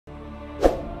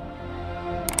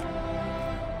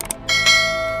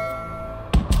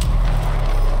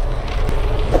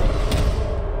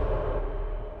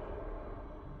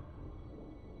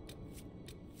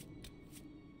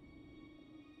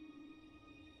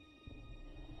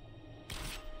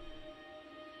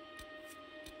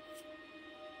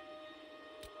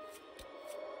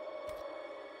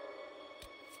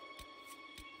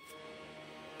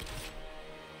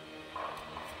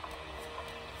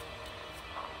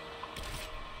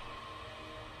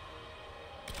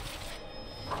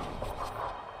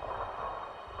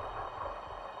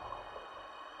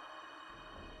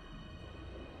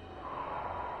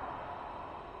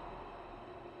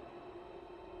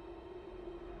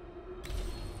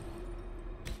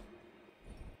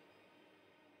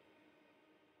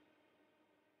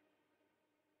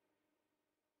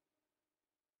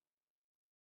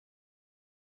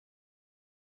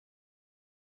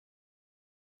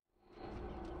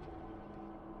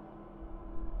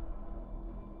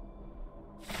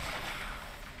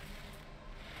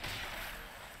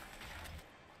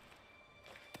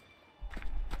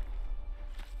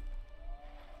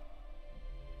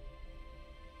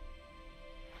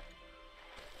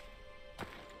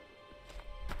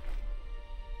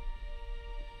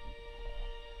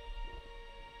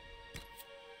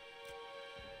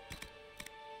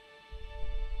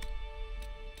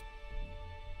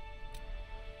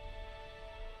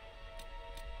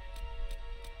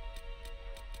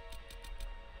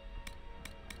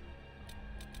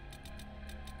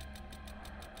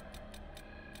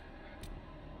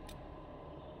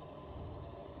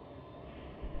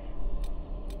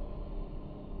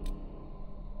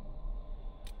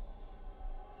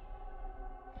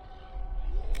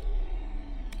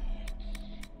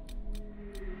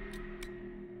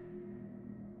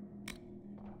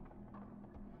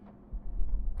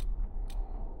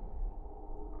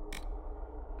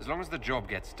As long as the job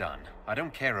gets done, I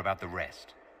don't care about the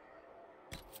rest.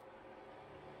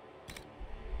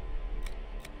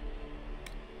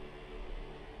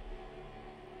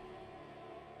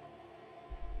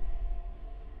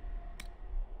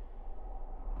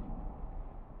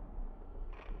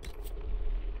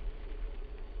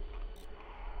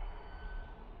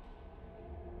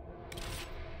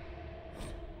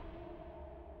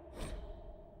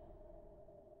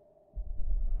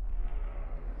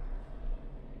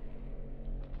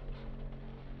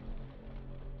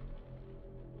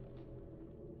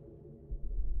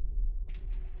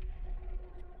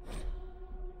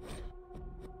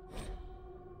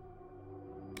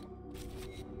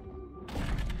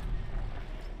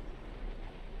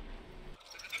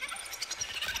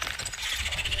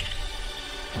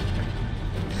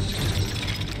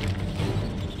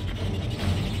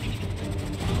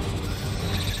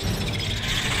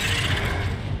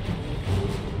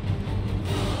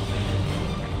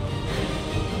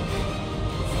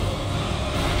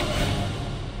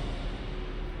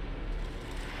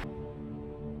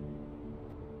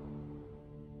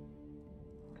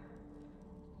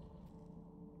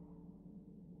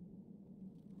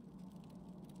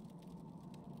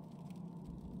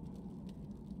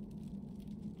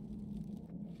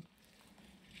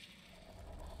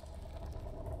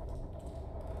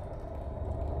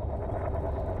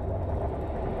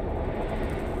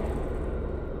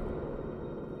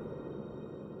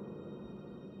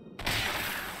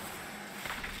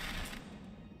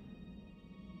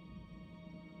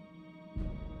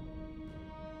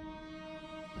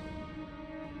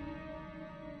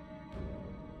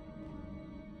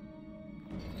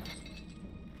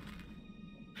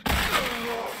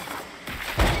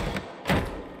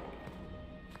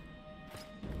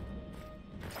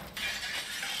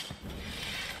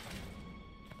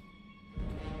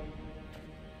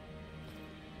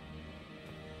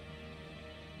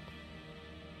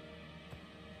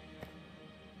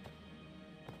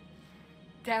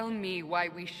 Tell me why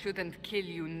we shouldn't kill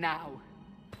you now.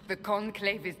 The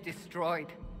Conclave is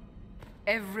destroyed.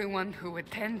 Everyone who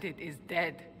attended is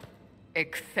dead.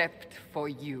 Except for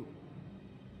you.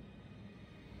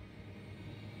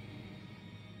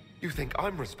 You think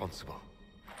I'm responsible?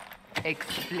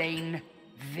 Explain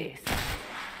this.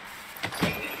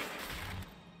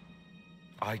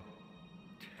 I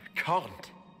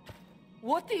can't.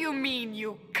 What do you mean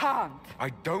you can't? I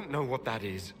don't know what that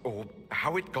is, or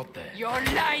how it got there. You're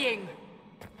lying!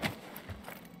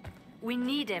 We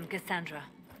need him, Cassandra.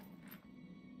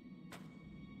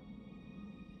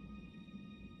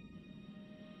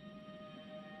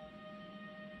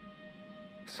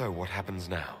 So what happens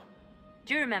now?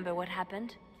 Do you remember what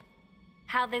happened?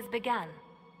 How this began?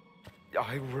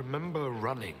 I remember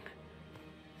running.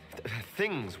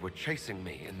 Things were chasing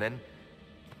me, and then...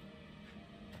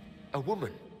 a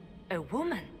woman. A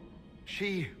woman?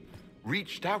 She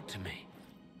reached out to me.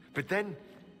 But then...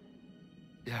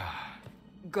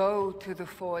 Go to the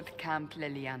Ford camp,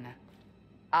 Leliana.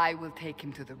 I will take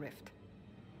him to the rift.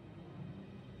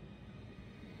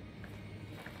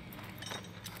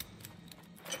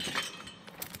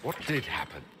 What did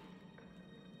happen?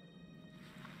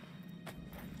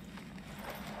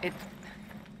 It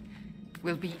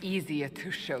will be easier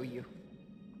to show you.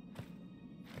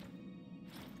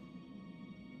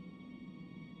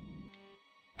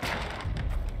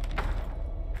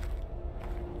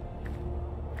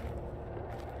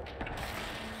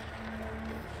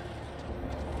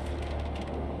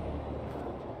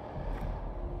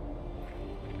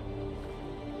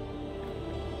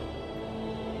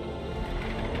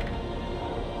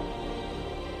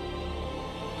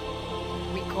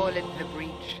 Call it the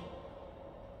Breach.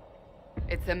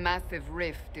 It's a massive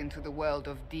rift into the world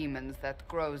of demons that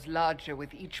grows larger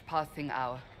with each passing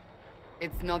hour.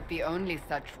 It's not the only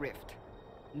such rift,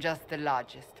 just the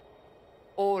largest.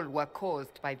 All were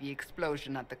caused by the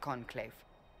explosion at the Conclave.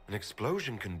 An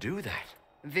explosion can do that?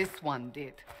 This one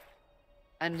did.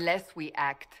 Unless we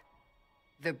act,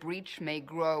 the Breach may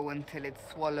grow until it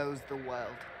swallows the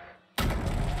world.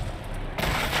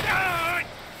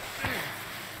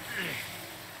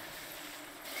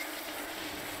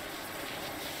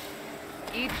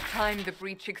 Each time the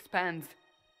Breach expands,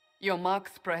 your mark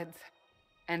spreads,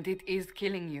 and it is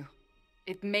killing you.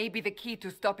 It may be the key to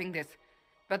stopping this,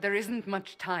 but there isn't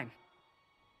much time.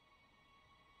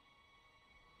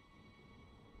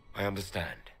 I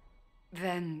understand.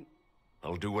 Then...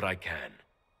 I'll do what I can,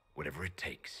 whatever it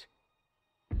takes.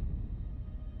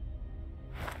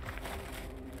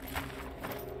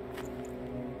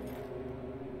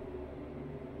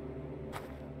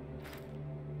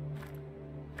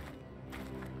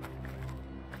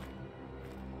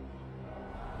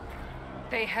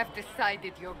 They have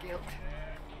decided your guilt.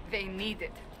 They need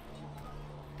it.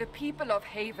 The people of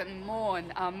Haven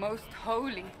mourn our most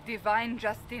holy, divine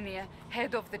Justinia,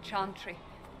 head of the Chantry.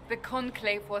 The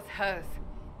Conclave was hers.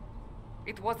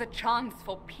 It was a chance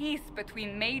for peace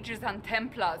between mages and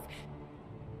Templars.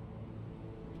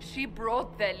 She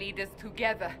brought their leaders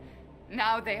together.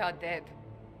 Now they are dead.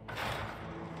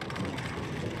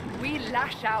 We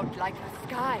lash out like the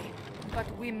sky, but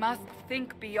we must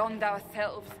think beyond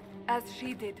ourselves, as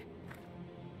she did.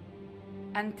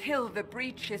 Until the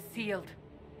breach is sealed.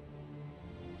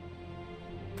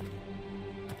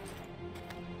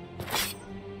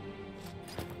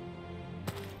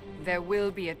 There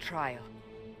will be a trial.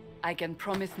 I can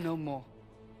promise no more.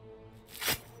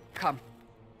 Come.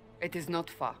 It is not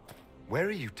far. Where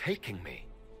are you taking me?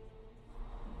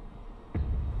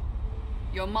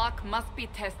 Your mark must be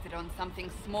tested on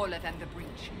something smaller than the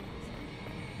breach.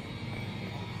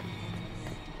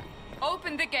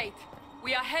 Open the gate.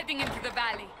 We are heading into the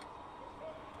valley.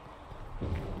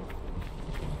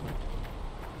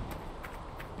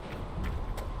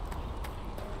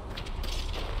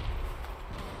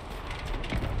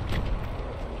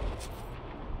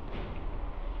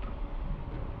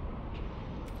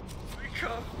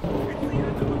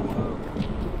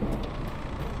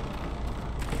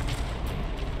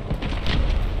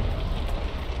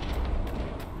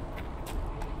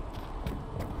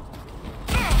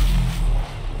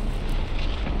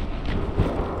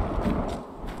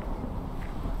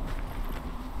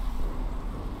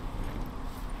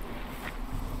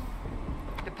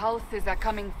 Pulses are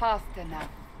coming faster now.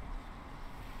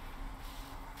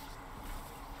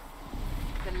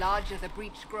 The larger the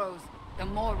breach grows, the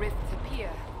more rifts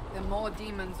appear, the more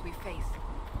demons we face.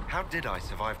 How did I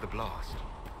survive the blast?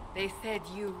 They said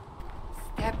you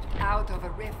stepped out of a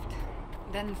rift,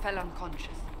 then fell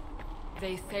unconscious.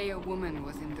 They say a woman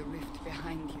was in the rift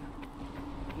behind you.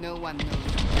 No one knows.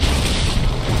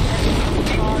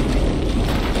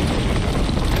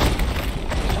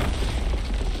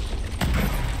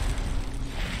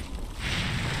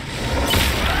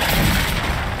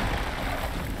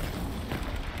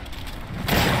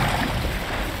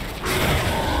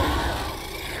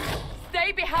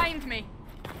 Behind me!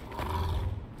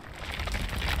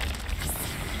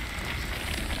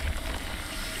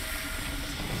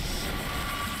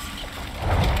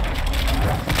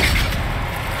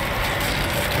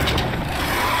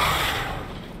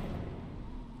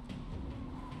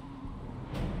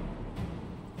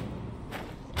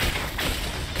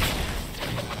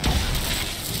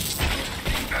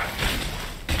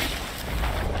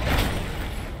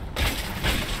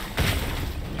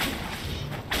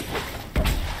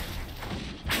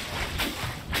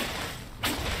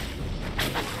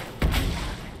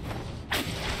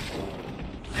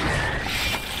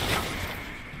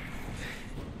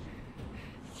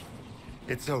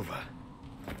 It's over.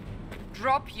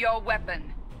 Drop your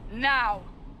weapon. Now!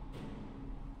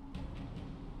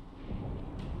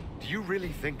 Do you really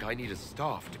think I need a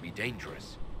staff to be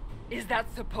dangerous? Is that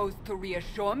supposed to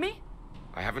reassure me?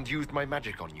 I haven't used my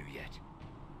magic on you yet.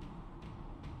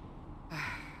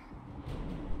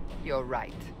 You're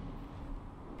right.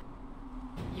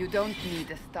 You don't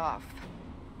need a staff,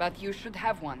 but you should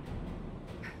have one.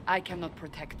 I cannot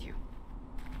protect you.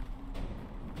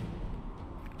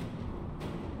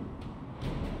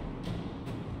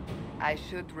 I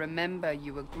should remember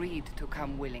you agreed to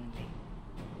come willingly.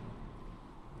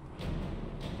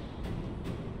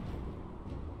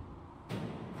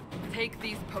 Take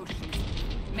these potions.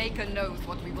 Maker knows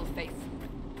what we will face.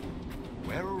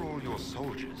 Where are all your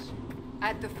soldiers?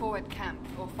 At the forward camp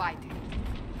for fighting.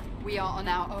 We are on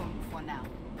our own for now.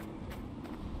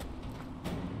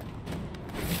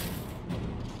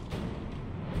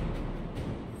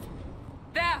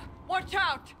 There! Watch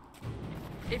out!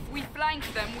 If we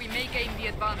flank them, we may gain the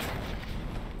advantage.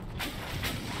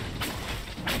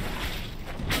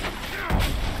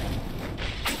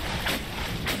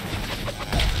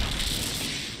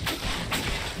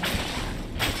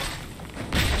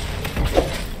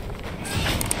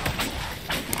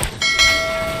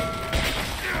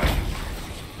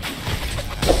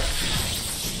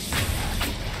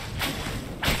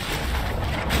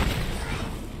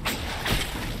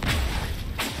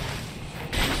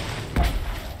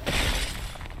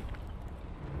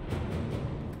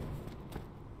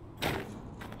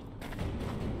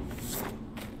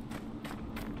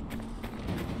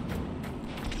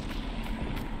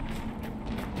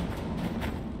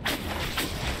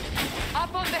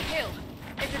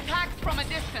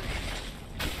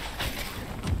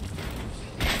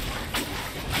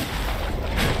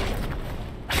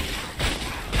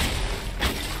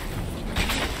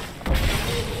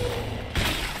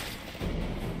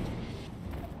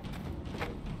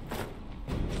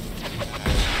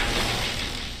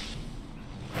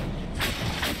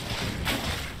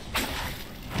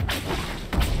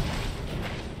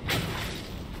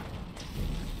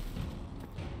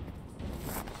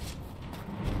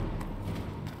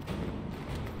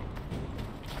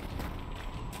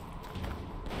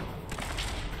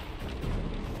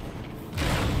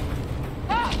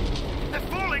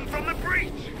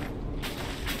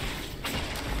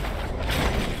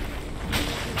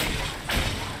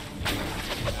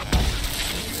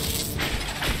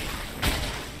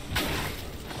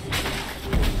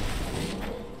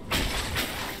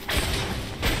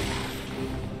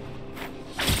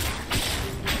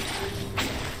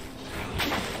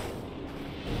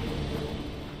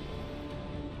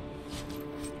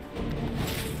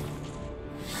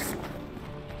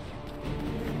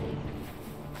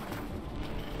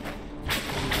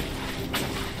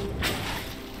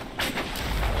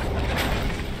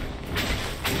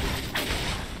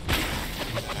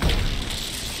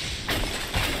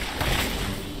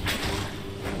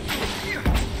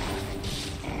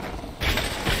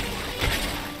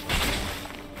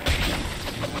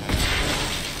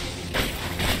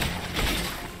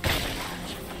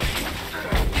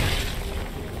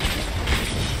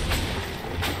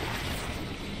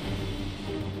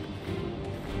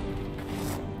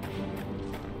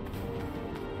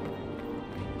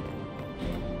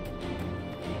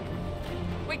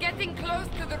 getting close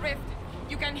to the rift.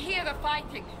 You can hear the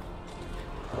fighting.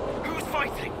 Who's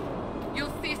fighting?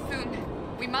 You'll see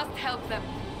soon. We must help them.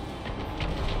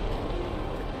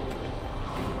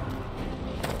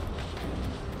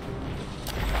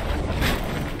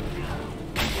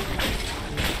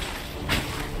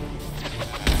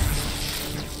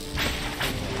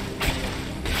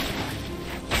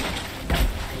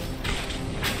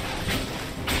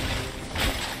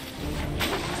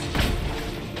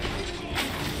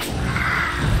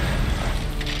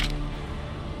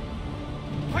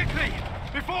 Quickly!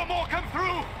 Before more come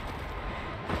through!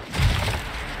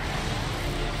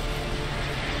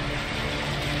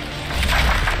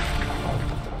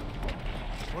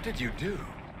 What did you do?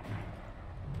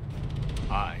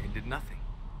 I did nothing.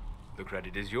 The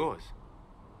credit is yours.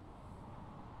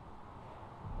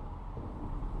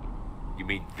 You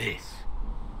mean this?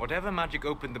 Whatever magic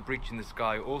opened the breach in the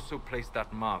sky also placed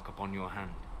that mark upon your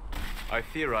hand. I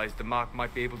theorized the mark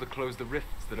might be able to close the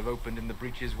rifts that have opened in the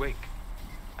breach's wake.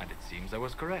 And it seems I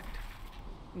was correct.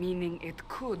 Meaning it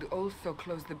could also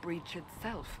close the breach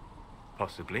itself.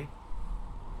 Possibly.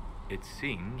 It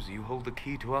seems you hold the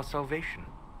key to our salvation.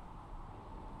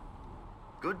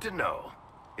 Good to know.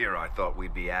 Here I thought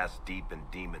we'd be ass-deep in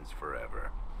demons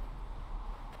forever.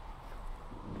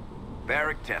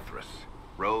 Varric Tethras,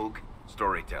 rogue,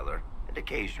 storyteller, and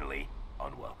occasionally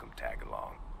unwelcome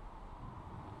tag-along.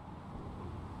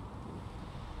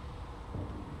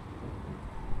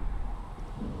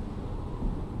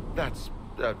 That's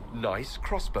a nice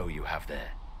crossbow you have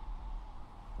there.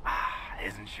 Ah,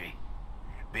 isn't she?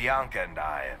 Bianca and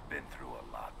I have been through a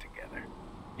lot together.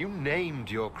 You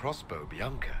named your crossbow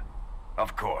Bianca.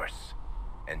 Of course.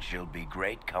 And she'll be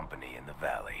great company in the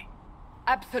valley.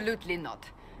 Absolutely not.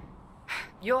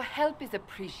 Your help is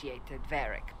appreciated,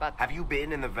 Varric, but... Have you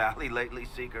been in the valley lately,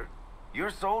 Seeker? Your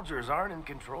soldiers aren't in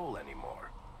control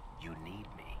anymore. You need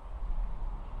me.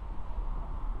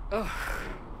 Ugh.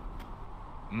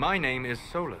 My name is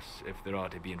Solus, if there are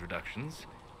to be introductions.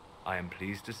 I am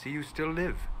pleased to see you still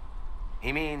live.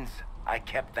 He means I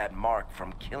kept that mark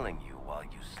from killing you while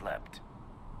you slept.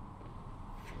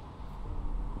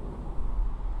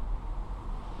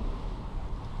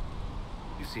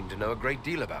 You seem to know a great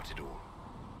deal about it all.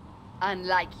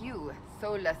 Unlike you,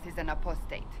 Solus is an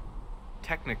apostate.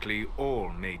 Technically, all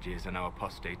mages are now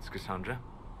apostates, Cassandra.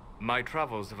 My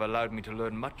travels have allowed me to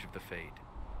learn much of the Fade.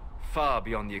 Far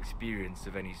beyond the experience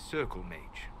of any circle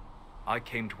mage. I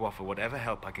came to offer whatever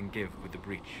help I can give with the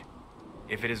breach.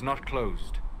 If it is not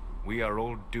closed, we are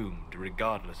all doomed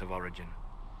regardless of origin.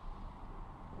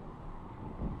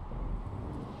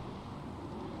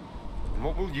 And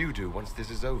what will you do once this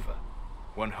is over?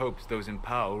 One hopes those in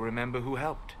power will remember who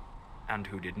helped, and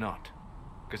who did not.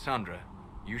 Cassandra,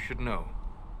 you should know,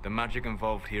 the magic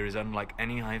involved here is unlike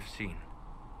any I have seen.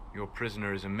 Your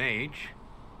prisoner is a mage,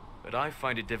 but I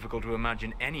find it difficult to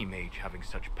imagine any mage having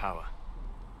such power.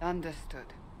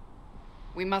 Understood.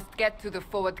 We must get to the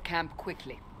forward camp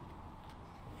quickly.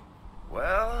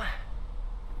 Well...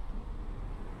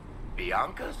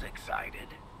 Bianca's excited.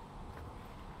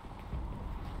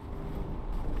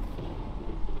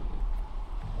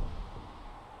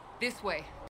 This way,